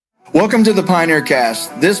Welcome to the Pioneer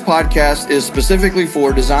Cast. This podcast is specifically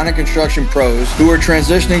for design and construction pros who are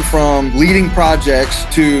transitioning from leading projects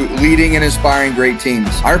to leading and inspiring great teams.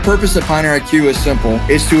 Our purpose at Pioneer IQ is simple.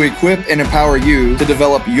 It's to equip and empower you to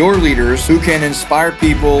develop your leaders who can inspire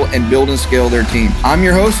people and build and scale their teams. I'm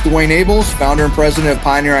your host, Dwayne Abels, founder and president of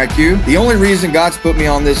Pioneer IQ. The only reason God's put me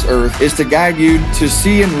on this earth is to guide you to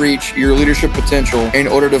see and reach your leadership potential in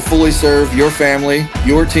order to fully serve your family,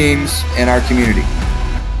 your teams, and our community.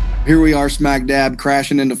 Here we are, smack dab,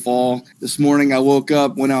 crashing into fall. This morning I woke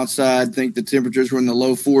up, went outside, think the temperatures were in the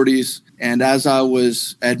low 40s. And as I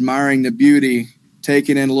was admiring the beauty,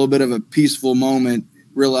 taking in a little bit of a peaceful moment,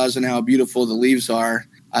 realizing how beautiful the leaves are,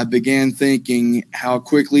 I began thinking how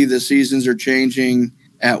quickly the seasons are changing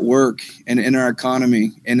at work and in our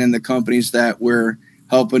economy and in the companies that we're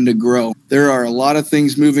helping to grow. There are a lot of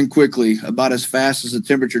things moving quickly, about as fast as the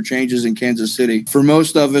temperature changes in Kansas City. For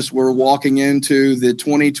most of us, we're walking into the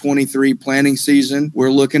 2023 planning season.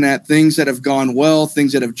 We're looking at things that have gone well,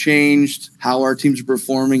 things that have changed, how our teams are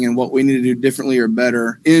performing, and what we need to do differently or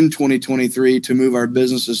better in 2023 to move our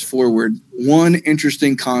businesses forward. One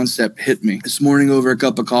interesting concept hit me this morning over a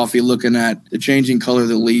cup of coffee, looking at the changing color of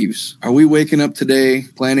the leaves. Are we waking up today,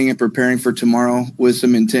 planning and preparing for tomorrow with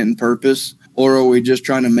some intent and purpose? Or are we just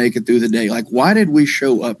trying to make it through the day? Like, why did we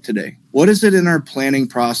show up today? What is it in our planning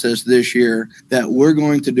process this year that we're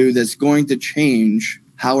going to do that's going to change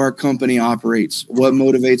how our company operates? What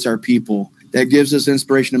motivates our people? That gives us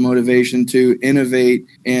inspiration and motivation to innovate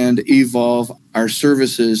and evolve our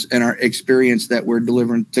services and our experience that we're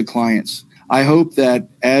delivering to clients. I hope that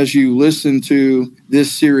as you listen to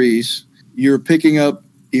this series, you're picking up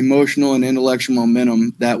emotional and intellectual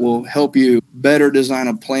momentum that will help you better design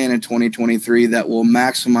a plan in 2023 that will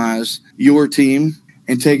maximize your team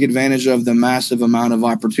and take advantage of the massive amount of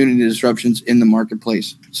opportunity disruptions in the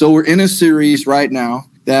marketplace. So we're in a series right now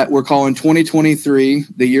that we're calling 2023,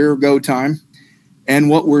 the year of go time. And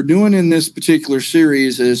what we're doing in this particular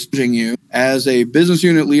series is teaching you as a business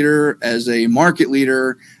unit leader, as a market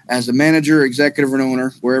leader, as a manager, executive, or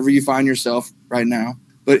owner, wherever you find yourself right now.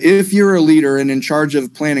 But if you're a leader and in charge of the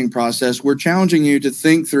planning process, we're challenging you to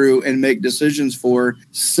think through and make decisions for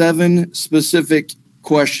 7 specific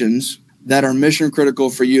questions that are mission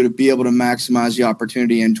critical for you to be able to maximize the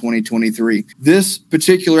opportunity in 2023. This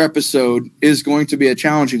particular episode is going to be a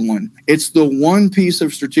challenging one. It's the one piece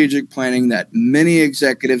of strategic planning that many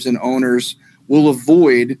executives and owners will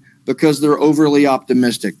avoid because they're overly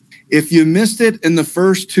optimistic. If you missed it in the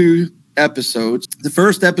first 2 episodes, the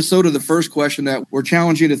first episode of the first question that we're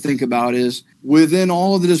challenging you to think about is, within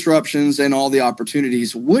all of the disruptions and all the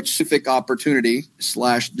opportunities, which specific opportunity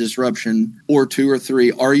 / disruption or 2 or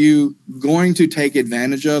 3 are you going to take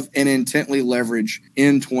advantage of and intently leverage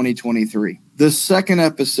in 2023? The second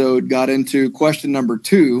episode got into question number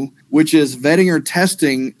 2, which is vetting or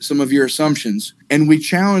testing some of your assumptions. And we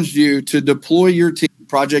challenged you to deploy your team,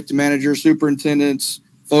 project managers, superintendents,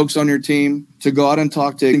 folks on your team, to go out and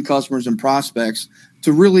talk to customers and prospects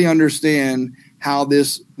to really understand how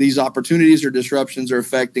these opportunities or disruptions are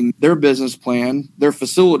affecting their business plan, their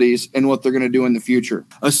facilities, and what they're going to do in the future.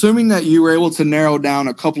 Assuming that you were able to narrow down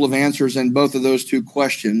a couple of answers in both of those 2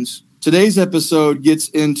 questions, today's episode gets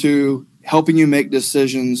into helping you make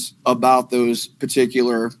decisions about those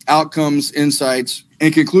particular outcomes, insights,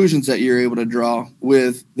 and conclusions that you're able to draw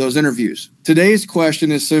with those interviews. Today's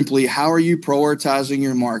question is simply, how are you prioritizing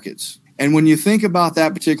your markets? And when you think about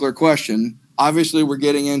that particular question, obviously we're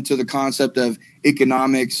getting into the concept of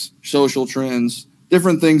economics, social trends,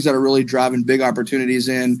 different things that are really driving big opportunities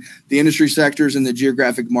in the industry sectors and the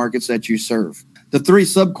geographic markets that you serve. The 3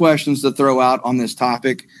 sub-questions to throw out on this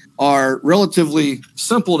topic are relatively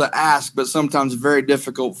simple to ask, but sometimes very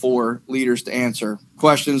difficult for leaders to answer.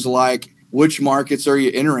 Questions like, which markets are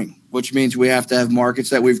you entering? Which means we have to have markets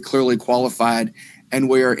that we've clearly qualified and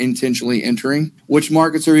we are intentionally entering. Which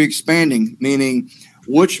markets are you expanding? Meaning,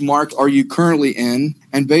 which markets are you currently in?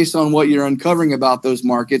 And based on what you're uncovering about those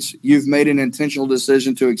markets, you've made an intentional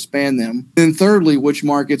decision to expand them. Then thirdly, which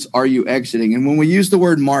markets are you exiting? And when we use the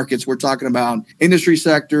word markets, we're talking about industry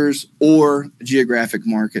sectors or geographic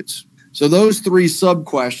markets. So those 3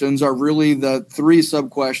 sub-questions are really the 3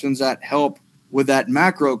 sub-questions that help with that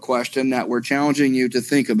macro question that we're challenging you to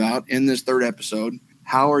think about in this 3rd episode.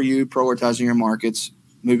 How are you prioritizing your markets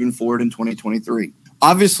moving forward in 2023?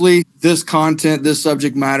 Obviously, this content, this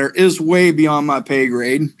subject matter is way beyond my pay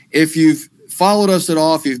grade. If you've followed us at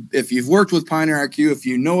all, if you've worked with Pioneer IQ, if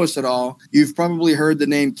you know us at all, you've probably heard the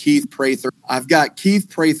name Keith Prather. I've got Keith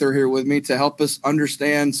Prather here with me to help us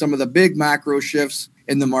understand some of the big macro shifts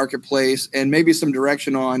in the marketplace and maybe some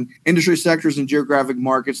direction on industry sectors and geographic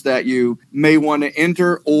markets that you may want to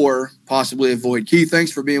enter or possibly avoid. Keith,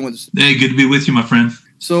 thanks for being with us. Hey, good to be with you, my friend.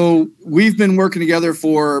 So we've been working together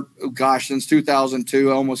for, since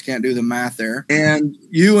 2002. I almost can't do the math there. And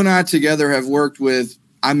you and I together have worked with,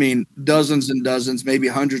 dozens and dozens, maybe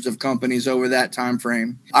hundreds of companies over that time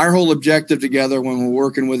frame. Our whole objective together when we're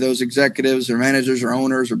working with those executives or managers or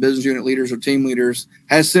owners or business unit leaders or team leaders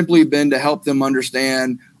has simply been to help them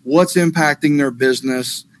understand what's impacting their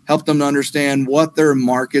business, help them to understand what their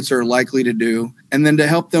markets are likely to do, and then to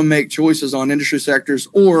help them make choices on industry sectors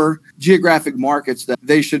or geographic markets that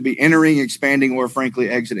they should be entering, expanding, or frankly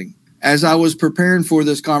exiting. As I was preparing for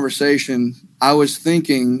this conversation, I was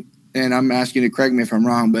thinking, and I'm asking you to correct me if I'm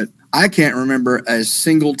wrong, but I can't remember a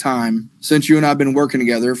single time since you and I have been working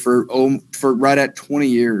together for right at 20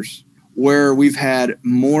 years where we've had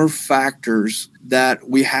more factors that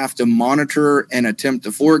we have to monitor and attempt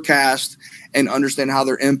to forecast and understand how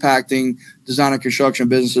they're impacting design and construction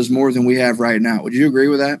businesses more than we have right now. Would you agree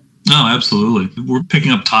with that? No, absolutely. We're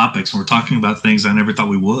picking up topics and we're talking about things I never thought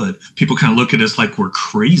we would. People kind of look at us like we're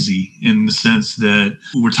crazy in the sense that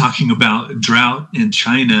we're talking about drought in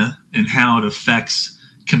China and how it affects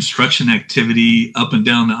construction activity up and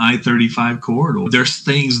down the I-35 corridor. There's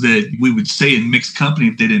things that we would say in mixed company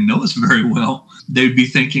if they didn't know us very well. They'd be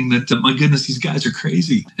thinking that, my goodness, these guys are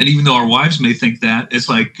crazy. And even though our wives may think that, it's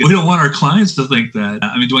like, we don't want our clients to think that.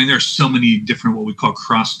 Dwayne, there are so many different what we call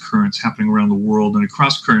cross currents happening around the world. And a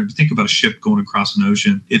cross current, if you think about a ship going across an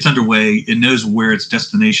ocean, it's underway. It knows where its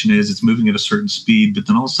destination is. It's moving at a certain speed. But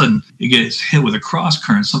then all of a sudden, it gets hit with a cross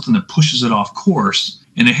current, something that pushes it off course.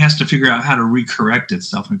 And it has to figure out how to recorrect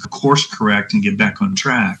itself and course correct and get back on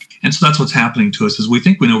track. And so that's what's happening to us is we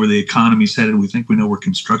think we know where the economy's headed. We think we know where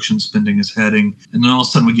construction spending is heading. And then all of a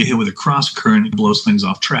sudden we get hit with a cross current and it blows things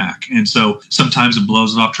off track. And so sometimes it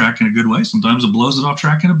blows it off track in a good way. Sometimes it blows it off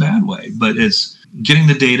track in a bad way. But it's getting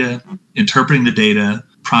the data, interpreting the data,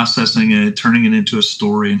 processing it, turning it into a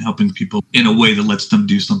story and helping people in a way that lets them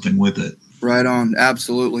do something with it. Right on.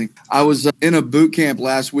 Absolutely. I was in a boot camp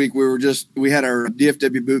last week. We had our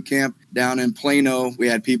DFW boot camp down in Plano. We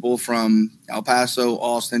had people from El Paso,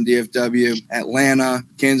 Austin, DFW, Atlanta,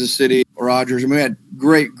 Kansas City, Rogers. And we had a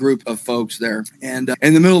great group of folks there. And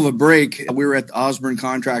in the middle of a break, we were at the Osborne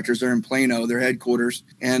Contractors there in Plano, their headquarters.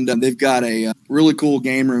 And they've got a really cool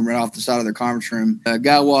game room right off the side of their conference room. A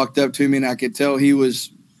guy walked up to me and I could tell he was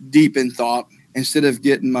deep in thought. Instead of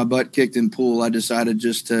getting my butt kicked in pool, I decided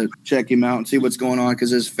just to check him out and see what's going on because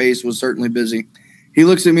his face was certainly busy. He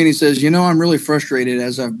looks at me and he says, I'm really frustrated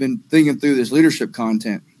as I've been thinking through this leadership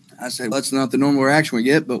content. I said, that's not the normal reaction we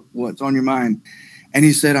get, but what's on your mind? And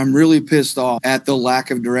he said, I'm really pissed off at the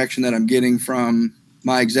lack of direction that I'm getting from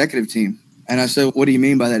my executive team. And I said, what do you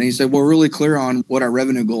mean by that? And he said, we're really clear on what our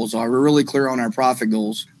revenue goals are. We're really clear on our profit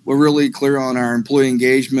goals. We're really clear on our employee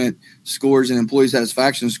engagement scores and employee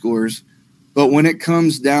satisfaction scores. But when it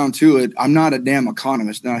comes down to it, I'm not a damn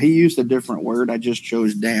economist. Now, he used a different word. I just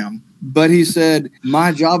chose damn. But he said,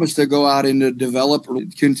 my job is to go out and to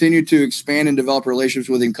continue to expand and develop relationships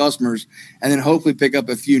with customers and then hopefully pick up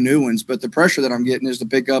a few new ones. But the pressure that I'm getting is to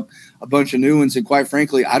pick up a bunch of new ones. And quite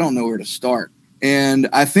frankly, I don't know where to start. And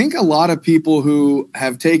I think a lot of people who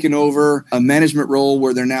have taken over a management role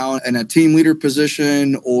where they're now in a team leader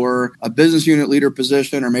position or a business unit leader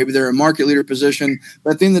position, or maybe they're a market leader position.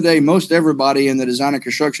 But at the end of the day, most everybody in the design and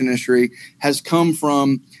construction industry has come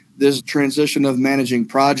from this transition of managing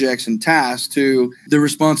projects and tasks to the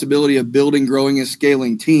responsibility of building, growing, and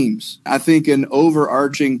scaling teams. I think an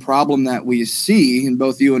overarching problem that we see, and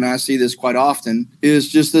both you and I see this quite often, is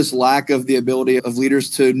just this lack of the ability of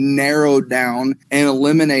leaders to narrow down and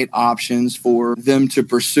eliminate options for them to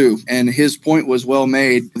pursue. And his point was well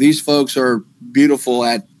made. These folks are beautiful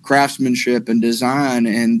at craftsmanship and design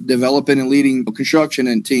and developing and leading construction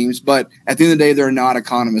and teams. But at the end of the day, they're not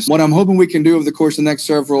economists. What I'm hoping we can do over the course of the next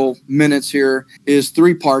several minutes here is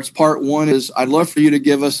 3 parts. Part 1 is I'd love for you to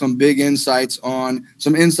give us some insights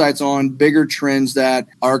on bigger trends that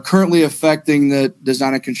are currently affecting the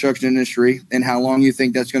design and construction industry and how long you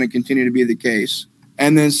think that's going to continue to be the case.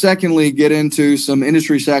 And then secondly, get into some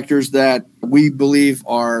industry sectors that we believe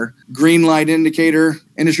are green light indicator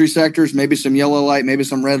industry sectors, maybe some yellow light, maybe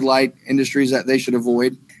some red light industries that they should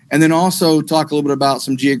avoid. And then also talk a little bit about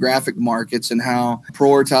some geographic markets and how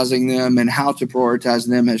prioritizing them and how to prioritize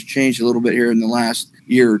them has changed a little bit here in the last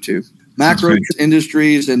year or two. Macro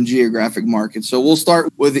industries and geographic markets. So we'll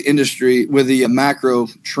start with the macro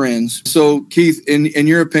trends. So Keith, in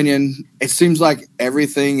your opinion, it seems like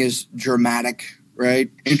everything is dramatic,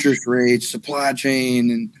 right? Interest rates, supply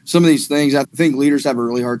chain, and some of these things. I think leaders have a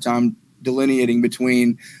really hard time delineating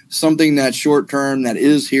between something that's short term that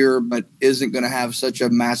is here but isn't going to have such a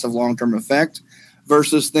massive long-term effect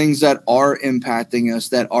versus things that are impacting us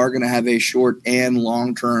that are going to have a short and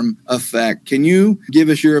long-term effect. Can you give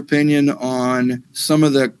us your opinion on some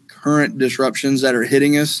of the current disruptions that are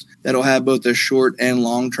hitting us that'll have both a short and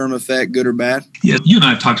long-term effect, good or bad? Yeah, you and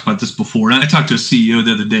I have talked about this before. And I talked to a CEO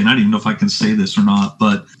the other day, and I don't even know if I can say this or not,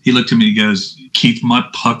 but he looked at me and he goes, Keith, my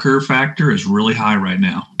pucker factor is really high right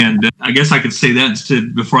now. And I guess I could say that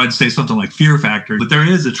instead before I'd say something like fear factor. But there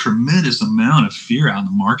is a tremendous amount of fear out in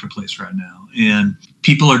the marketplace right now. And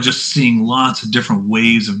people are just seeing lots of different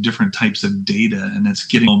waves of different types of data, and it's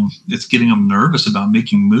getting them nervous about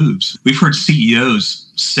making moves. We've heard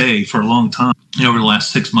CEOs say for a long time, over the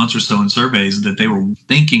last 6 months or so in surveys, that they were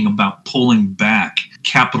thinking about pulling back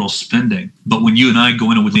capital spending. But when you and I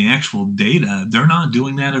go in with the actual data, they're not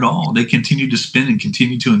doing that at all. They continue to spend and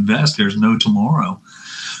continue to invest. There's no tomorrow.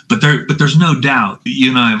 But there's no doubt, you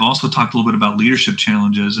and I have also talked a little bit about leadership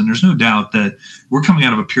challenges, and there's no doubt that we're coming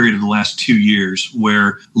out of a period of the last 2 years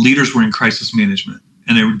where leaders were in crisis management,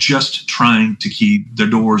 and they were just trying to keep their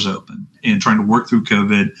doors open and trying to work through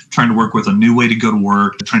COVID, trying to work with a new way to go to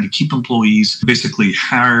work, trying to keep employees basically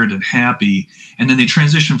hired and happy. And then they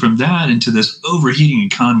transitioned from that into this overheating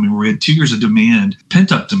economy where we had 2 years of demand,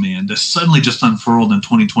 pent-up demand, that suddenly just unfurled in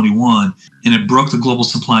 2021. And it broke the global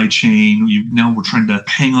supply chain. Now we're trying to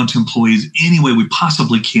hang on to employees any way we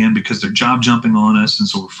possibly can because they're job jumping on us. And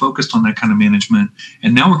so we're focused on that kind of management.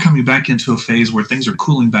 And now we're coming back into a phase where things are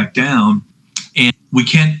cooling back down. And we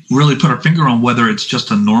can't really put our finger on whether it's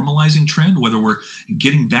just a normalizing trend, whether we're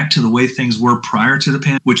getting back to the way things were prior to the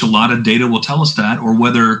pandemic, which a lot of data will tell us that, or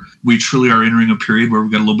whether we truly are entering a period where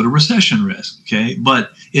we've got a little bit of recession risk. Okay.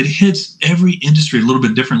 But it hits every industry a little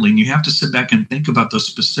bit differently. And you have to sit back and think about those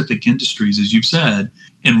specific industries, as you've said,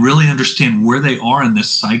 and really understand where they are in this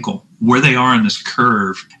cycle, where they are in this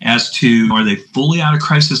curve as to, are they fully out of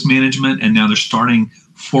crisis management and now they're starting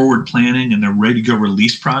forward planning and they're ready to go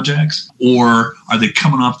release projects? Or are they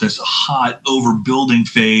coming off this hot overbuilding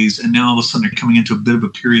phase and now all of a sudden they're coming into a bit of a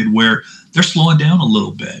period where they're slowing down a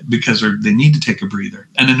little bit because they need to take a breather?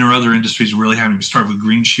 And then there are other industries really having to start with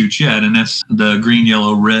green shoots yet. And that's the green,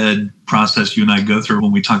 yellow, red process you and I go through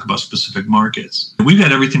when we talk about specific markets. We've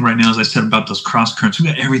got everything right now, as I said, about those cross currents.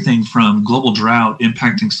 We've got everything from global drought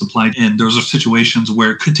impacting supply. And those are situations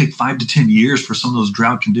where it could take 5 to 10 years for some of those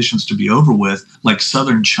drought conditions to be over with, like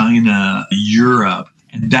southern China, Europe.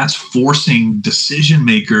 And that's forcing decision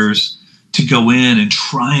makers to go in and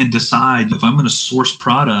try and decide, if I'm going to source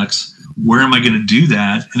products, where am I going to do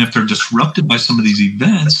that? And if they're disrupted by some of these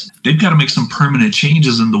events, they've got to make some permanent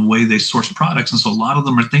changes in the way they source products. And so a lot of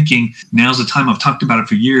them are thinking, now's the time. I've talked about it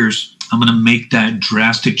for years. I'm going to make that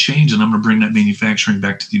drastic change and I'm going to bring that manufacturing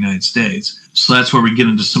back to the United States. So that's where we get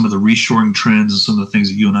into some of the reshoring trends and some of the things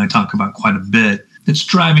that you and I talk about quite a bit. It's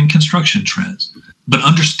driving construction trends. But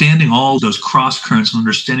understanding all those cross currents and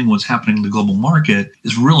understanding what's happening in the global market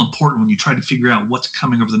is real important when you try to figure out what's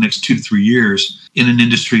coming over the next 2 to 3 years in an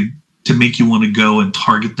industry to make you want to go and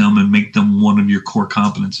target them and make them one of your core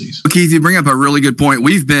competencies. Keith, you bring up a really good point.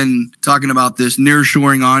 We've been talking about this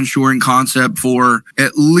nearshoring, onshoring concept for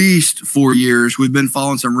at least 4 years. We've been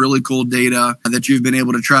following some really cool data that you've been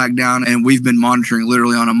able to track down, and we've been monitoring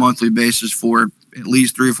literally on a monthly basis for at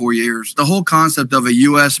least 3 or 4 years. The whole concept of a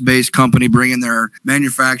U.S.-based company bringing their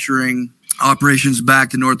manufacturing operations back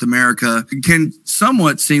to North America can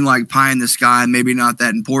somewhat seem like pie in the sky, maybe not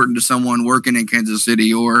that important to someone working in Kansas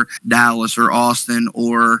City or Dallas or Austin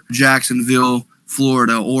or Jacksonville,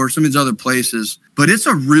 Florida, or some of these other places. But it's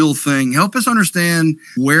a real thing. Help us understand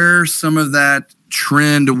where some of that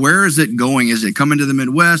trend, where is it going? Is it coming to the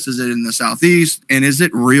Midwest? Is it in the Southeast? And is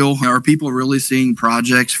it real? Are people really seeing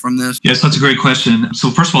projects from this? Yes, that's a great question.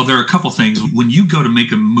 So first of all, there are a couple things. When you go to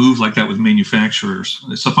make a move like that with manufacturers,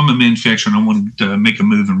 so if I'm a manufacturer and I want to make a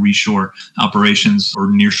move and reshore operations or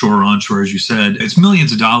nearshore or onshore, as you said, it's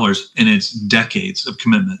millions of dollars and it's decades of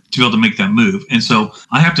commitment to be able to make that move. And so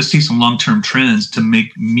I have to see some long-term trends to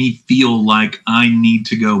make me feel like I need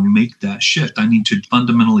to go make that shift. I need to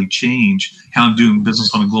fundamentally change how I'm doing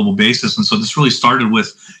business on a global basis. And so this really started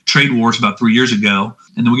with trade wars about 3 years ago.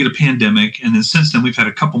 And then we get a pandemic. And then since then, we've had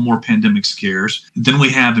a couple more pandemic scares. Then we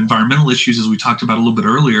have environmental issues, as we talked about a little bit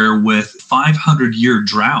earlier, with 500-year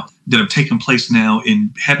drought that have taken place now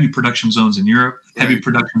in heavy production zones in Europe, heavy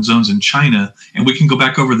production zones in China. And we can go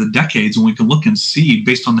back over the decades and we can look and see,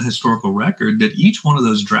 based on the historical record, that each one of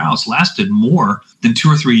those droughts lasted more than 2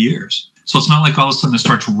 or 3 years. So it's not like all of a sudden it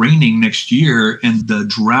starts raining next year and the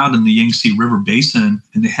drought in the Yangtze River Basin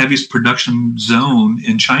and the heaviest production zone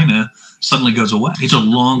in China suddenly goes away. These are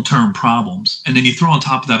long-term problems. And then you throw on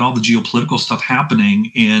top of that all the geopolitical stuff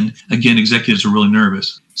happening. And again, executives are really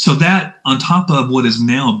nervous. So that on top of what is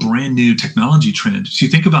now a brand new technology trend. So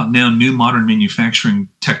you think about now new modern manufacturing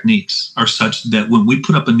techniques are such that when we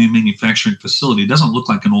put up a new manufacturing facility, it doesn't look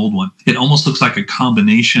like an old one. It almost looks like a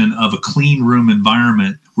combination of a clean room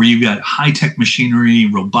environment where you've got high-tech machinery,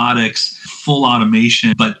 robotics, full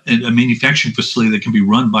automation, but a manufacturing facility that can be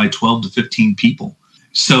run by 12 to 15 people.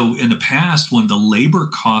 So in the past, when the labor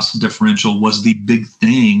cost differential was the big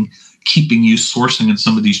thing keeping you sourcing in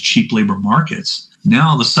some of these cheap labor markets, now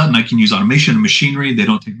all of a sudden I can use automation and machinery. They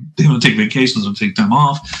don't take vacations, they don't take time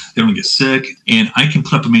off, they don't get sick, and I can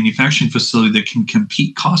put up a manufacturing facility that can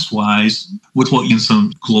compete cost-wise with what in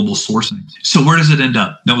some global sourcing. So where does it end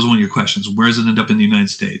up? That was one of your questions. Where does it end up in the United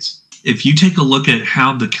States? If you take a look at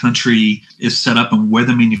how the country is set up and where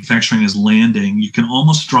the manufacturing is landing, you can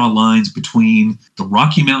almost draw lines between the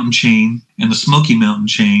Rocky Mountain chain and the Smoky Mountain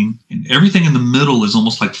chain, and everything in the middle is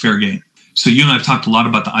almost like fair game. So you and I have talked a lot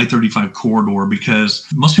about the I-35 corridor because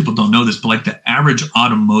most people don't know this, but like the average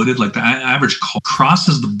automotive, like the average car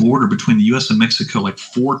crosses the border between the U.S. and Mexico like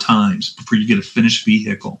 4 times before you get a finished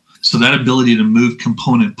vehicle. So that ability to move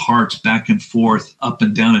component parts back and forth up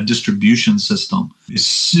and down a distribution system is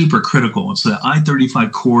super critical. And so the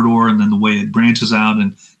I-35 corridor and then the way it branches out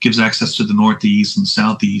and gives access to the Northeast and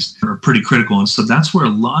Southeast are pretty critical. And so that's where a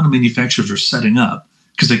lot of manufacturers are setting up,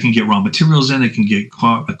 because they can get raw materials in, they can get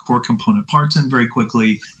core component parts in very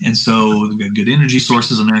quickly. And so they've got good energy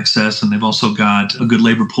sources and access, and they've also got a good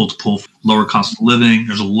labor pool to pull lower cost of living.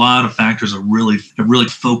 There's a lot of factors that really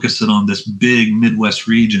focus it on this big Midwest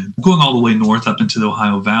region, going all the way north up into the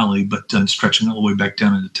Ohio Valley, but stretching all the way back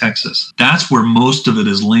down into Texas. That's where most of it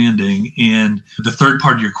is landing. And the third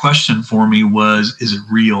part of your question for me was, is it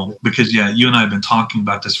real? Because yeah, you and I have been talking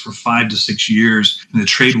about this for 5 to 6 years, and the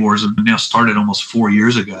trade wars have now started almost 4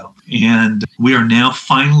 years ago. And we are now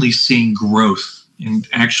finally seeing growth in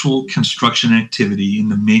actual construction activity in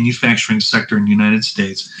the manufacturing sector in the United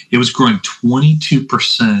States. It was growing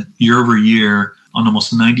 22% year over year on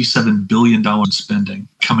almost $97 billion in spending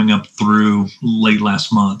coming up through late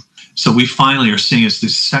last month. So we finally are seeing it's the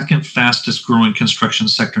second fastest growing construction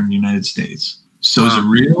sector in the United States. So is it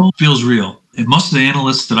real? Feels real. And most of the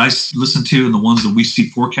analysts that I listen to and the ones that we see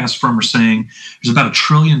forecasts from are saying there's about $1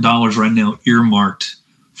 trillion right now earmarked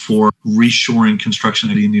for reshoring construction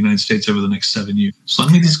in the United States over the next 7 years. So I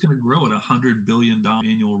think it's going to grow at $100 billion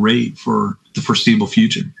annual rate for the foreseeable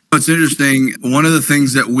future. It's interesting. One of the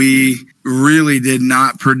things that we really did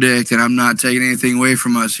not predict, and I'm not taking anything away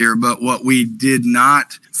from us here, but what we did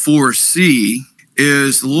not foresee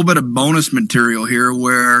is a little bit of bonus material here,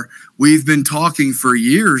 where we've been talking for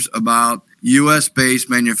years about U.S.-based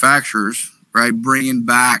manufacturers, right, bringing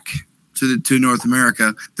back to North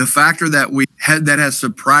America. The factor that we had that has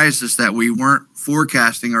surprised us that we weren't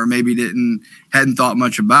forecasting or maybe hadn't thought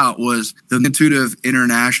much about was the magnitude of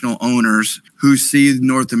international owners who see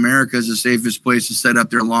North America as the safest place to set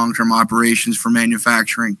up their long-term operations for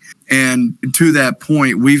manufacturing. And to that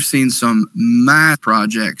point, we've seen some mass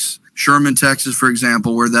projects. Sherman, Texas, for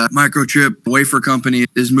example, where the microchip wafer company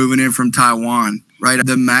is moving in from Taiwan, right?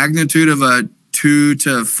 The magnitude of a $2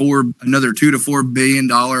 to $4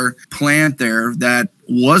 billion plant there that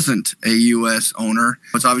wasn't a U.S. owner.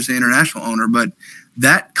 It's obviously an international owner, but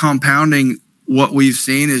that compounding what we've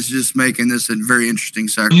seen is just making this a very interesting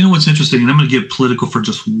sector. You know what's interesting, and I'm going to get political for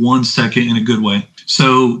just 1 second in a good way.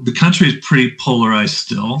 So the country is pretty polarized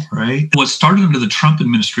still, right? What started under the Trump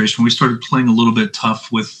administration, we started playing a little bit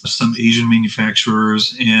tough with some Asian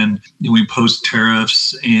manufacturers, and we imposed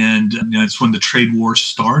tariffs, and that's when the trade war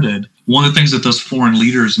started. One of the things that those foreign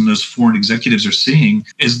leaders and those foreign executives are seeing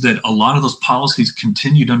is that a lot of those policies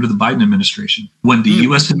continued under the Biden administration. When the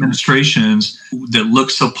U.S. administrations that look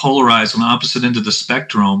so polarized on the opposite end of the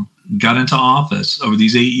spectrum got into office over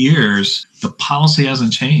these 8 years, the policy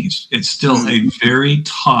hasn't changed. It's still a very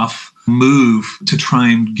tough move to try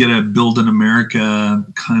and get a Build in America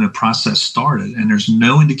kind of process started. And there's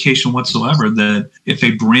no indication whatsoever that if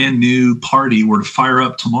a brand new party were to fire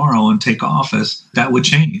up tomorrow and take office, that would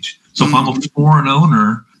change. So if I'm a foreign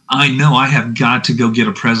owner, I know I have got to go get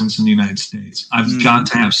a presence in the United States. I've got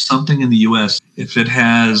to have something in the U.S. if it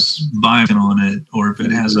has Buy American on it, or if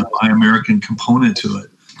it has a Buy American component to it,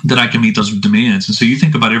 that I can meet those demands. And so you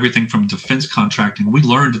think about everything from defense contracting. We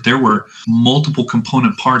learned that there were multiple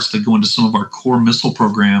component parts that go into some of our core missile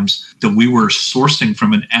programs that we were sourcing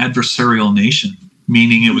from an adversarial nation.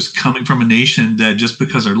 meaning it was coming from a nation that just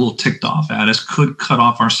because they're a little ticked off at us could cut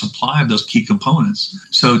off our supply of those key components.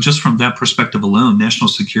 So just from that perspective alone, national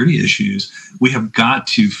security issues, we have got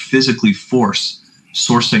to physically force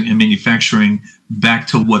sourcing and manufacturing back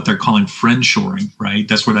to what they're calling friendshoring, right?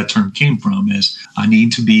 That's where that term came from, is I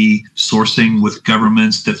need to be sourcing with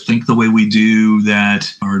governments that think the way we do, that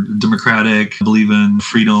are democratic, believe in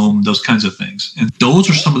freedom, those kinds of things. And those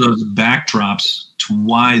are some of those backdrops to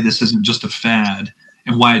why this isn't just a fad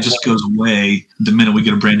and why it just goes away the minute we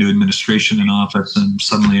get a brand new administration in office and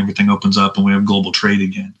suddenly everything opens up and we have global trade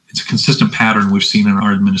again. It's a consistent pattern we've seen in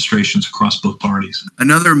our administrations across both parties.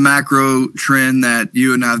 Another macro trend that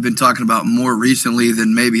you and I have been talking about more recently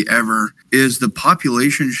than maybe ever is the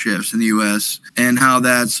population shifts in the U.S. and how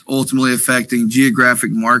that's ultimately affecting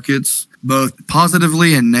geographic markets, both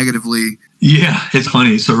positively and negatively. Yeah, it's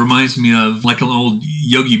funny. So it reminds me of like an old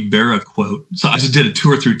Yogi Berra quote. So I just did a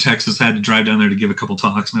tour through Texas. I had to drive down there to give a couple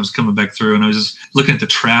talks, and I was coming back through, and I was just looking at the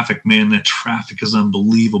traffic. Man, that traffic is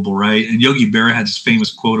unbelievable, right? And Yogi Berra had this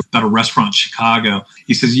famous quote about a restaurant in Chicago.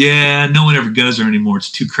 He says, yeah, no one ever goes there anymore. It's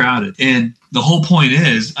too crowded. And the whole point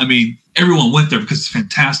is, I mean, everyone went there because it's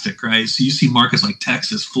fantastic, right? So you see markets like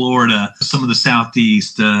Texas, Florida, some of the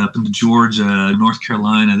Southeast, up into Georgia, North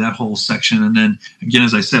Carolina, that whole section. And then again,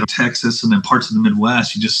 as I said, Texas and then parts of the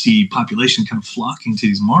Midwest, you just see population kind of flocking to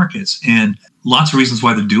these markets. And lots of reasons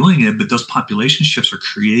why they're doing it, but those population shifts are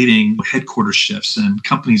creating headquarters shifts and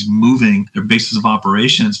companies moving their bases of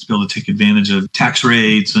operations to be able to take advantage of tax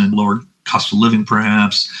rates and lower cost of living,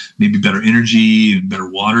 perhaps, maybe better energy and better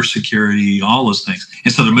water security, all those things.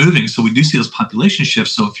 And so they're moving. So we do see those population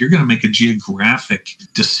shifts. So if you're going to make a geographic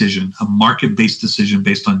decision, a market-based decision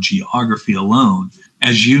based on geography alone,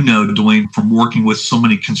 as you know, Dwayne, from working with so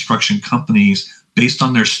many construction companies, based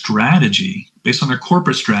on their strategy, based on their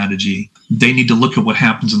corporate strategy, they need to look at what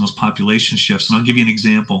happens in those population shifts. And I'll give you an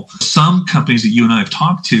example. Some companies that you and I have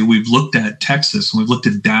talked to, we've looked at Texas, and we've looked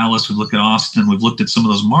at Dallas, we've looked at Austin, we've looked at some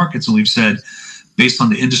of those markets, and we've said, based on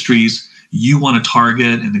the industries you want to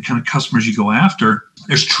target and the kind of customers you go after,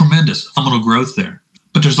 there's tremendous phenomenal growth there.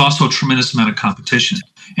 But there's also a tremendous amount of competition.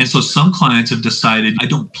 And so some clients have decided, I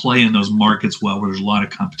don't play in those markets well where there's a lot of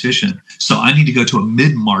competition. So I need to go to a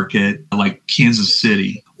mid-market like Kansas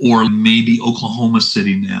City or maybe Oklahoma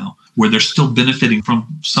City now, where they're still benefiting from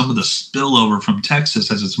some of the spillover from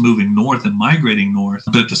Texas as it's moving north and migrating north.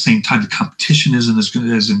 But at the same time, the competition isn't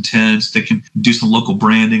as intense. They can do some local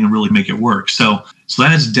branding and really make it work. So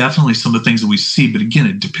that is definitely some of the things that we see. But again,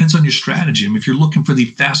 it depends on your strategy. I mean, if you're looking for the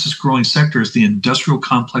fastest growing sectors, the industrial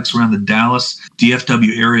complex around the Dallas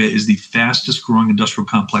DFW area is the fastest growing industrial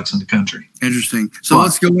complex in the country. Interesting. So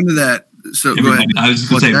let's go into that. So go ahead. I was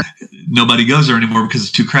going to say, nobody goes there anymore because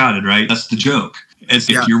it's too crowded, right? That's the joke. If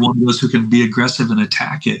you're one of those who can be aggressive and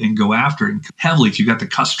attack it and go after it heavily, if you've got the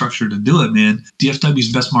cost structure to do it, man, DFW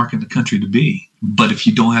is the best market in the country to be. But if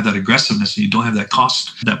you don't have that aggressiveness and you don't have that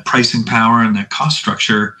cost, that pricing power and that cost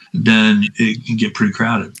structure, then it can get pretty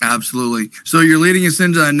crowded. Absolutely. So you're leading us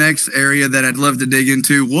into the next area that I'd love to dig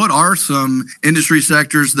into. What are some industry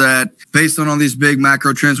sectors that, based on all these big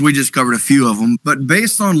macro trends, we just covered a few of them, but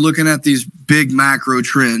based on looking at these big macro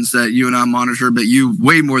trends that you and I monitor, but you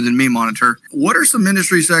way more than me monitor, what are some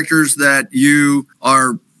industry sectors that you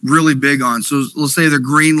are really big on? So let's say the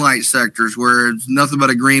green light sectors, where it's nothing but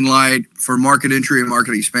a green light for market entry and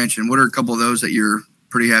market expansion. What are a couple of those that you're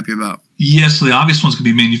pretty happy about? Yes, so the obvious ones could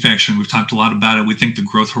be manufacturing. We've talked a lot about it. We think the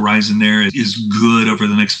growth horizon there is good over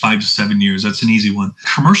the next 5 to 7 years. That's an easy one.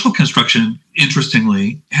 Commercial construction,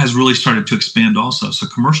 interestingly, has really started to expand also. So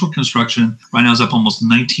commercial construction right now is up almost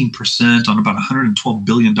 19% on about $112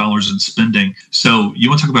 billion in spending. So you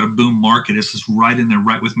want to talk about a boom market, it's just right in there,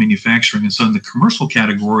 right with manufacturing. And so in the commercial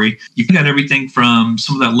category, you've got everything from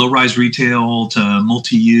some of that low-rise retail to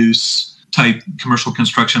multi-use type commercial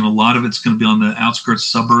construction. A lot of it's going to be on the outskirts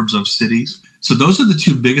suburbs of cities. So those are the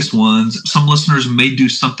two biggest ones. Some listeners may do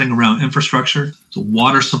something around infrastructure. So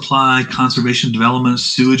water supply, conservation development,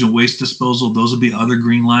 sewage and waste disposal, those will be other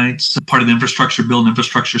green lights. Part of the infrastructure bill and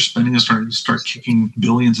infrastructure spending is starting to start kicking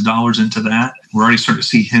billions of dollars into that. We're already starting to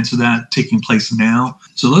see hints of that taking place now.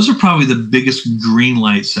 So those are probably the biggest green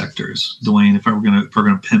light sectors, Dwayne, if we're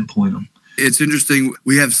going to pinpoint them. It's interesting.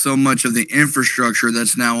 We have so much of the infrastructure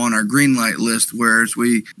that's now on our green light list, whereas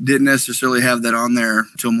we didn't necessarily have that on there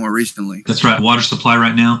until more recently. That's right. Water supply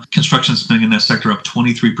right now, construction spending in that sector up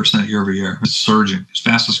 23% year over year. It's surging. It's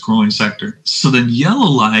fastest growing sector. So then yellow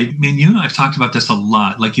light, I mean, you and I have talked about this a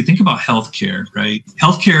lot. Like you think about healthcare, right?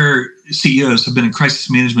 Healthcare CEOs have been in crisis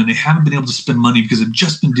management. They haven't been able to spend money because they've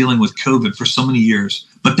just been dealing with COVID for so many years.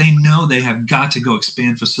 But they know they have got to go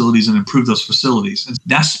expand facilities and improve those facilities. And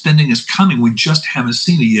that spending is coming. We just haven't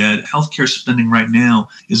seen it yet. Healthcare spending right now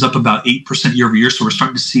is up about 8% year over year. So we're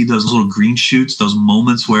starting to see those little green shoots, those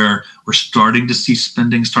moments where we're starting to see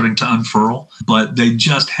spending starting to unfurl, but they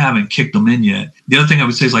just haven't kicked them in yet. The other thing I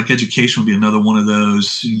would say is like education would be another one of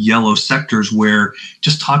those yellow sectors where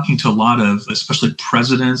just talking to a lot of, especially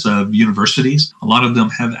presidents of universities, a lot of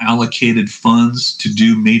them have allocated funds to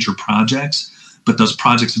do major projects. But those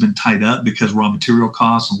projects have been tied up because raw material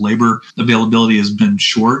costs and labor availability has been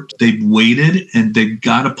short. They've waited and they've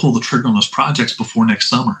got to pull the trigger on those projects before next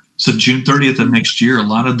summer. So June 30th of next year, a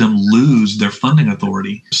lot of them lose their funding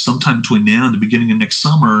authority. Sometime between now and the beginning of next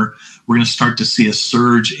summer, we're going to start to see a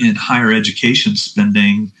surge in higher education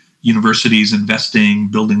spending, universities investing,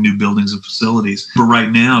 building new buildings and facilities. But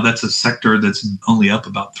right now, that's a sector that's only up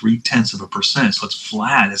about 0.3%. So it's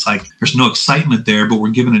flat. It's like there's no excitement there, but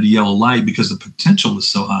we're giving it a yellow light because the potential is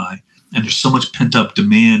so high. And there's so much pent up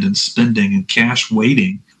demand and spending and cash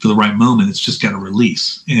waiting for the right moment. It's just got to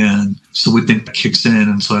release. And so we think that kicks in.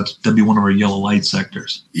 And so that'd be one of our yellow light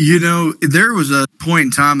sectors. You know, there was a point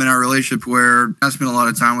in time in our relationship where I spent a lot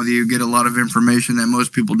of time with you, get a lot of information that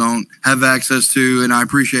most people don't have access to. And I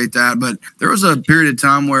appreciate that. But there was a period of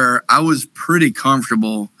time where I was pretty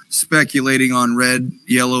comfortable speculating on red,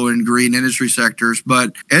 yellow, and green industry sectors.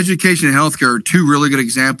 But education and healthcare are two really good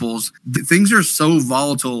examples. Things are so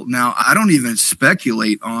volatile now. I don't even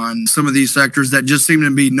speculate on some of these sectors that just seem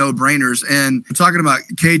to be no-brainers. And we're talking about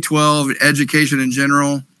K-12, education in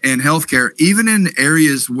general, and healthcare, even in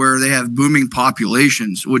areas where they have booming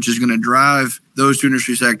populations, which is going to drive those two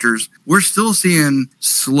industry sectors, we're still seeing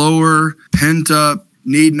slower, pent-up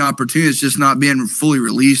need and opportunities just not being fully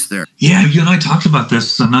released there. Yeah, you and I talked about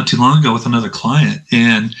this not too long ago with another client.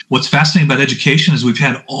 And what's fascinating about education is we've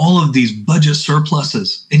had all of these budget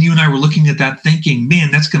surpluses. And you and I were looking at that thinking, man,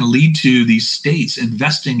 that's going to lead to these states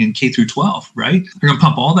investing in K through 12, right? They're going to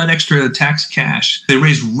pump all that extra tax cash. They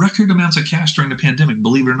raised record amounts of cash during the pandemic,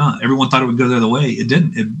 believe it or not. Everyone thought it would go the other way. It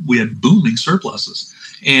didn't. We had booming surpluses.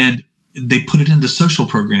 And they put it into social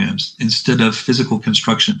programs instead of physical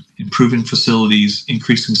construction, improving facilities,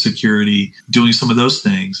 increasing security, doing some of those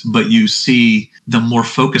things. But you see them more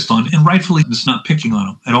focused on, and rightfully, it's not picking on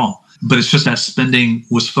them at all. But it's just that spending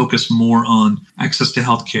was focused more on access to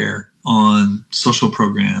healthcare, on social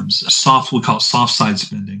programs, we call it soft side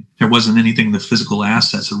spending. There wasn't anything in the physical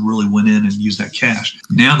assets that really went in and used that cash.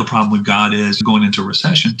 Now the problem we've got is going into a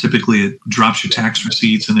recession. Typically it drops your tax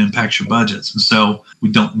receipts and impacts your budgets. And so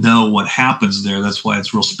we don't know what happens there. That's why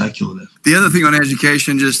it's real speculative. The other thing on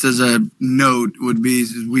education, just as a note, would be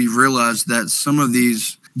we've realized that some of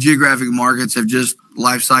these geographic markets have just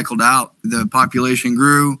life cycled out. The population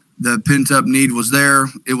grew. The pent-up need was there.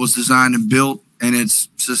 It was designed and built, and it's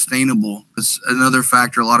sustainable. It's another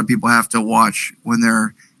factor a lot of people have to watch when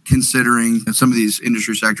they're considering some of these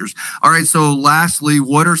industry sectors. All right, so lastly,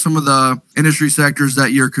 what are some of the industry sectors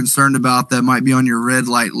that you're concerned about that might be on your red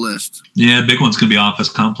light list? Yeah, big one's going to be office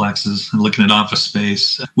complexes and looking at office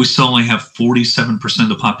space. We still only have 47% of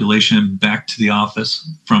the population back to the office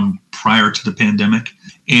from prior to the pandemic.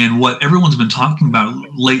 And what everyone's been talking about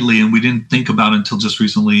lately, and we didn't think about until just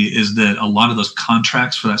recently, is that a lot of those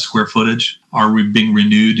contracts for that square footage are being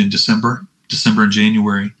renewed in December and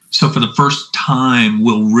January. So for the first time,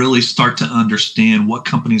 we'll really start to understand what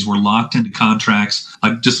companies were locked into contracts.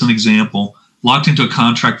 Like just an example, locked into a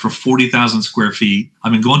contract for 40,000 square feet.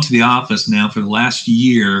 I've been going to the office now for the last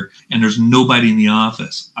year, and there's nobody in the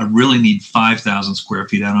office. I really need 5,000 square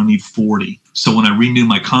feet. I don't need 40. So when I renew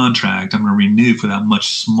my contract, I'm going to renew for that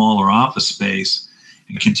much smaller office space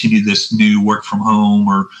and continue this new work from home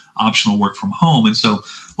or optional work from home. And so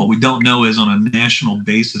what we don't know is on a national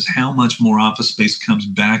basis, how much more office space comes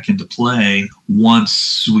back into play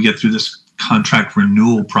once we get through this contract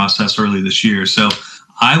renewal process early this year. So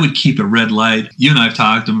I would keep a red light. You and I have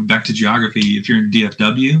talked, back to geography. If you're in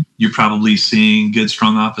DFW, you're probably seeing good,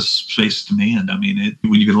 strong office space demand. I mean,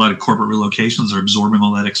 when you get a lot of corporate relocations, they're absorbing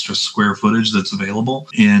all that extra square footage that's available,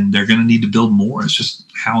 and they're going to need to build more. It's just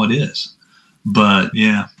how it is. But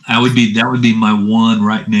yeah, that would be my one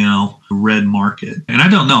right now, red market. And I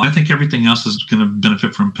don't know. I think everything else is going to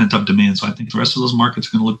benefit from pent-up demand. So I think the rest of those markets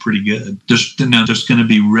are going to look pretty good. There's going to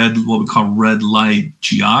be what we call red light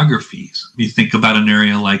geographies. You think about an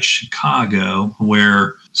area like Chicago,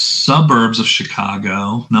 where suburbs of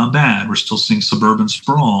Chicago, not bad. We're still seeing suburban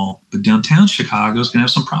sprawl. But downtown Chicago is going to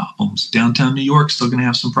have some problems. Downtown New York is still going to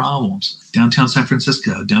have some problems. Downtown San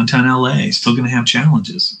Francisco, downtown LA, still going to have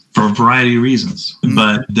challenges. for a variety of reasons. Mm-hmm.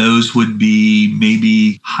 But those would be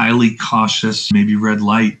maybe highly cautious, maybe red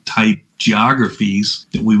light type geographies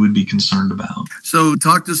that we would be concerned about. So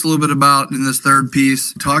talk to us a little bit about, in this third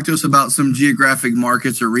piece, talk to us about some geographic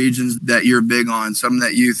markets or regions that you're big on, some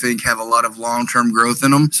that you think have a lot of long-term growth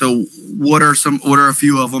in them. So what are a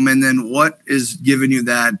few of them? And then what is giving you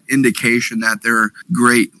that indication that they're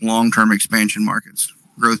great long-term expansion markets,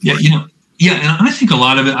 growth markets? Yeah, and I think a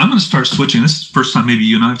lot of it, I'm going to start switching. This is the first time maybe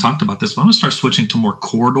you and I have talked about this, but I'm going to start switching to more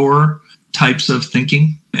corridor types of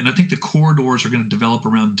thinking. And I think the corridors are going to develop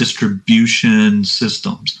around distribution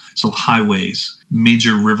systems. So highways,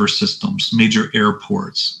 major river systems, major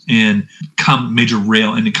airports, and major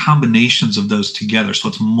rail, and the combinations of those together. So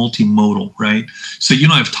it's multimodal, right? So,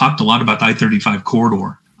 I've talked a lot about the I-35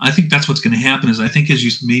 corridor. I think that's what's going to happen is I think as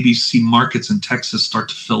you maybe see markets in Texas start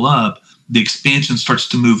to fill up, the expansion starts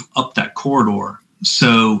to move up that corridor.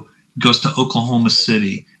 So it goes to Oklahoma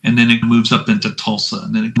City, and then it moves up into Tulsa,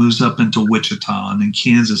 and then it moves up into Wichita, and then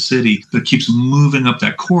Kansas City. But it keeps moving up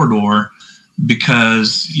that corridor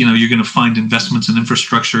because, you're going to find investments in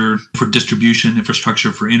infrastructure for distribution,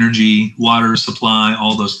 infrastructure for energy, water supply,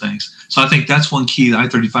 all those things. So I think that's one key. The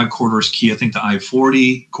I-35 corridor is key. I think the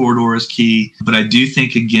I-40 corridor is key. But I do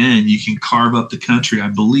think, again, you can carve up the country, I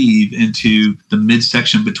believe, into the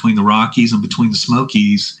midsection between the Rockies and between the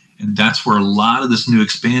Smokies. And that's where a lot of this new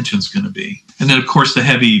expansion is going to be. And then, of course, the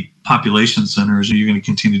heavy population centers, you're going to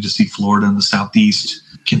continue to see Florida and the Southeast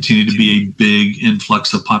continue to be a big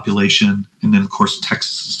influx of population. And then, of course,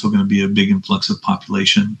 Texas is still going to be a big influx of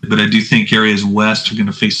population. But I do think areas west are going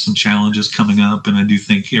to face some challenges coming up. And I do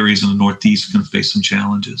think areas in the Northeast are going to face some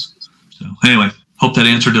challenges. So anyway, hope that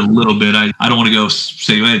answered it a little bit. I don't want to go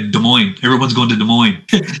say, hey, Des Moines, everyone's going to Des Moines.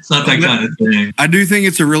 It's not that kind of thing. I do think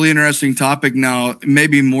it's a really interesting topic now,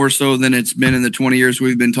 maybe more so than it's been in the 20 years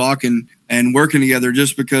we've been talking and working together,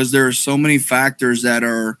 just because there are so many factors that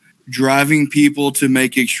are driving people to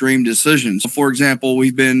make extreme decisions. For example,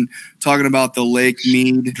 we've been talking about the Lake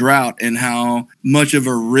Mead drought and how much of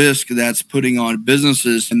a risk that's putting on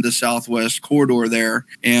businesses in the Southwest corridor there.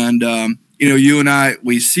 And, you and I,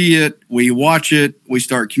 we see it, we watch it, we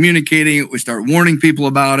start communicating it, we start warning people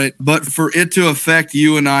about it. But for it to affect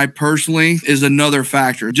you and I personally is another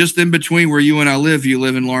factor. Just in between where you and I live, you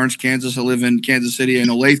live in Lawrence, Kansas, I live in Kansas City and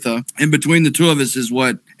Olathe. In between the two of us is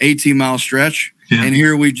 18-mile stretch. Yeah. And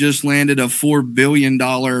here we just landed a $4 billion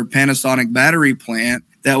Panasonic battery plant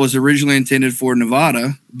that was originally intended for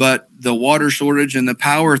Nevada, but the water shortage and the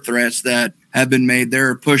power threats that have been made there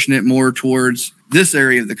are pushing it more towards this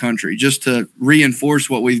area of the country. Just to reinforce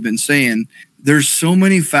what we've been saying, there's so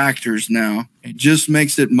many factors now. It just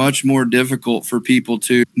makes it much more difficult for people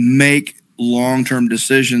to make long-term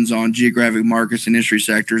decisions on geographic markets and industry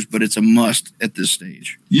sectors, but it's a must at this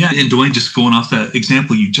stage. Yeah, and Dwayne, just going off that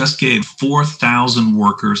example you just gave, 4,000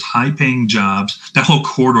 workers, high-paying jobs. That whole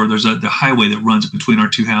corridor, there's the highway that runs between our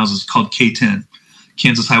two houses called K10,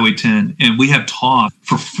 Kansas Highway 10. And we have talked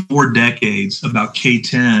for 4 decades about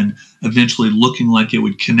K10 eventually looking like it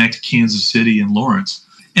would connect Kansas City and Lawrence.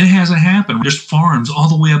 And it hasn't happened. There's farms all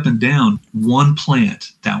the way up and down. One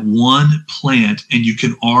plant, and you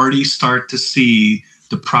can already start to see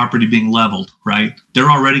the property being leveled, right? They're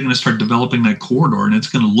already going to start developing that corridor, and it's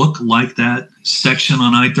going to look like that section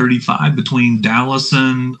on I-35 between Dallas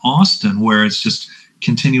and Austin, where it's just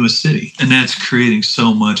continuous city. And that's creating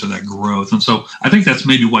so much of that growth. And so I think that's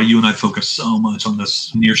maybe why you and I focus so much on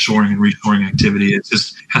this nearshoring and reshoring activity. It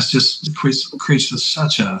creates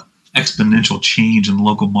such a exponential change in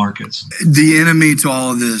local markets. The enemy to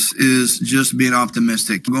all of this is just being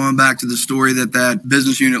optimistic. Going back to the story that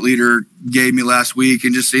business unit leader gave me last week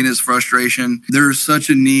and just seeing his frustration, there's such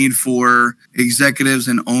a need for executives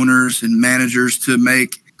and owners and managers to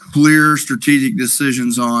make clear strategic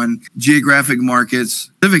decisions on geographic markets,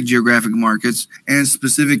 specific geographic markets, and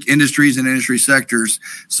specific industries and industry sectors,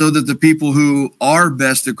 so that the people who are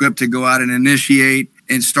best equipped to go out and initiate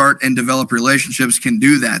and start and develop relationships can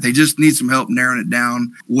do that. They just need some help narrowing it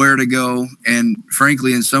down, where to go, and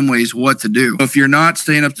frankly, in some ways, what to do. If you're not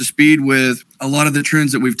staying up to speed with a lot of the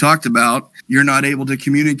trends that we've talked about, you're not able to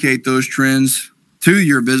communicate those trends to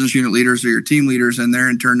your business unit leaders or your team leaders, and they're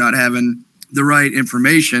in turn not having the right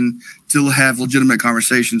information to have legitimate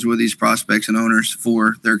conversations with these prospects and owners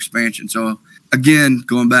for their expansion. So again,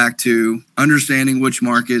 going back to understanding which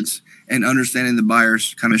markets and understanding the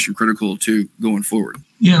buyers kind of mission critical to going forward.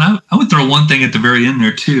 Yeah, and I would throw one thing at the very end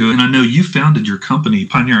there too. And I know you founded your company,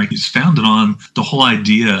 Pioneer. It's founded on the whole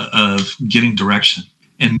idea of getting direction.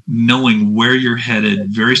 and knowing where you're headed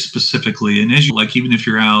very specifically. And as you like, even if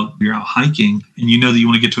you're out hiking and you know that you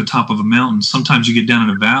want to get to the top of a mountain, sometimes you get down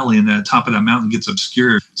in a valley and the top of that mountain gets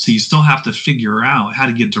obscured. So you still have to figure out how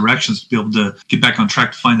to get directions to be able to get back on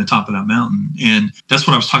track to find the top of that mountain. And that's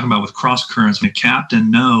what I was talking about with cross currents. When a captain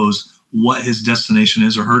knows what his destination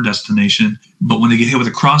is or her destination, but when they get hit with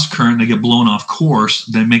a cross current, they get blown off course,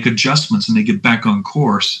 they make adjustments and they get back on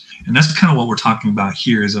course. And that's kind of what we're talking about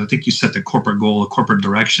here. Is I think you set the corporate goal, a corporate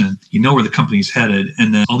direction, you know where the company's headed,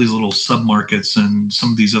 and then all these little sub-markets and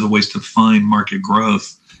some of these other ways to find market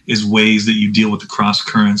growth is ways that you deal with the cross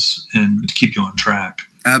currents and to keep you on track.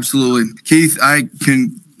 Absolutely. Keith, I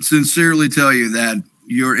can sincerely tell you that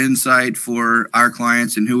your insight for our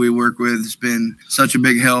clients and who we work with has been such a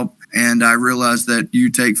big help. And I realize that you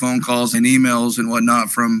take phone calls and emails and whatnot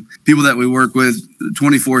from people that we work with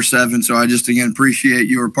 24/7. So I just, again, appreciate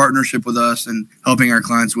your partnership with us and helping our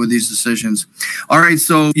clients with these decisions. All right.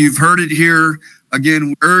 So you've heard it here.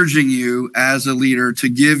 Again, urging you as a leader to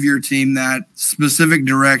give your team that specific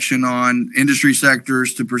direction on industry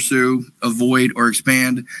sectors to pursue, avoid, or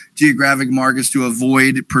expand, geographic markets to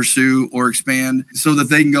avoid, pursue, or expand, so that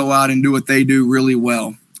they can go out and do what they do really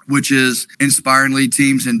well, which is inspire and lead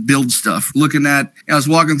teams and build stuff. I was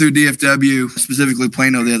walking through DFW, specifically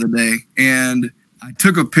Plano the other day, and I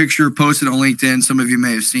took a picture, posted on LinkedIn. Some of you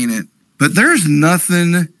may have seen it, but there's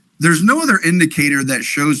no other indicator that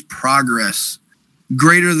shows progress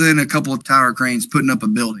greater than a couple of tower cranes putting up a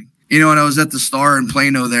building. And I was at the Star in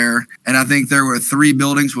Plano there, and I think there were 3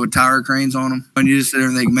 buildings with tower cranes on them. And you just sit there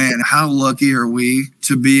and think, man, how lucky are we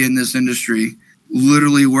to be in this industry,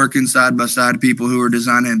 literally working side by side people who are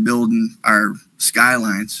designing and building our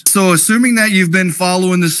skylines. So assuming that you've been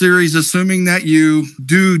following the series, assuming that you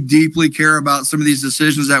do deeply care about some of these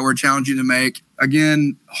decisions that we're challenging you to make,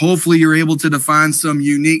 again, hopefully you're able to define some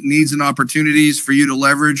unique needs and opportunities for you to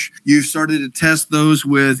leverage. You've started to test those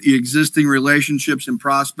with existing relationships and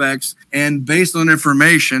prospects. And based on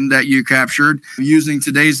information that you captured, using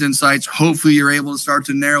today's insights, hopefully you're able to start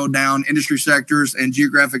to narrow down industry sectors and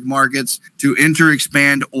geographic markets to enter,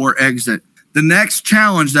 expand, or exit. The next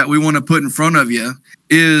challenge that we want to put in front of you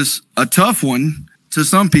is a tough one to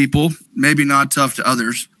some people, maybe not tough to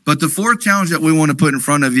others. But the fourth challenge that we want to put in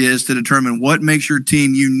front of you is to determine what makes your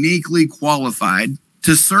team uniquely qualified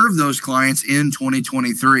to serve those clients in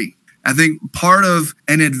 2023. I think part of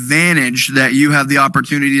an advantage that you have the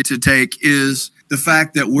opportunity to take is the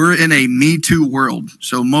fact that we're in a Me Too world.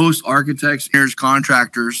 So most architects, engineers,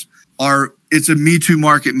 contractors it's a Me Too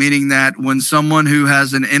market, meaning that when someone who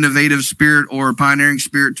has an innovative spirit or pioneering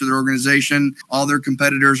spirit to their organization, all their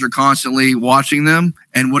competitors are constantly watching them,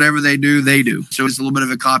 and whatever they do, they do. So it's a little bit of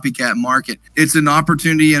a copycat market. It's an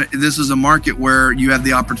opportunity, and this is a market where you have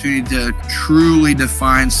the opportunity to truly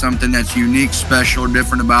define something that's unique, special,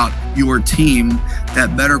 different about your team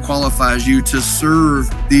that better qualifies you to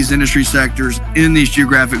serve these industry sectors in these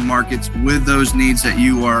geographic markets with those needs that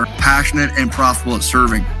you are passionate and profitable at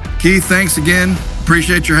serving. Keith, thanks again.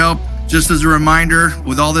 Appreciate your help. Just as a reminder,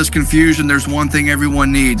 with all this confusion, there's one thing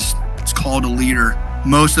everyone needs. It's called a leader.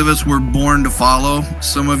 Most of us were born to follow.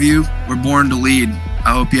 Some of you were born to lead.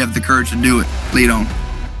 I hope you have the courage to do it. Lead on.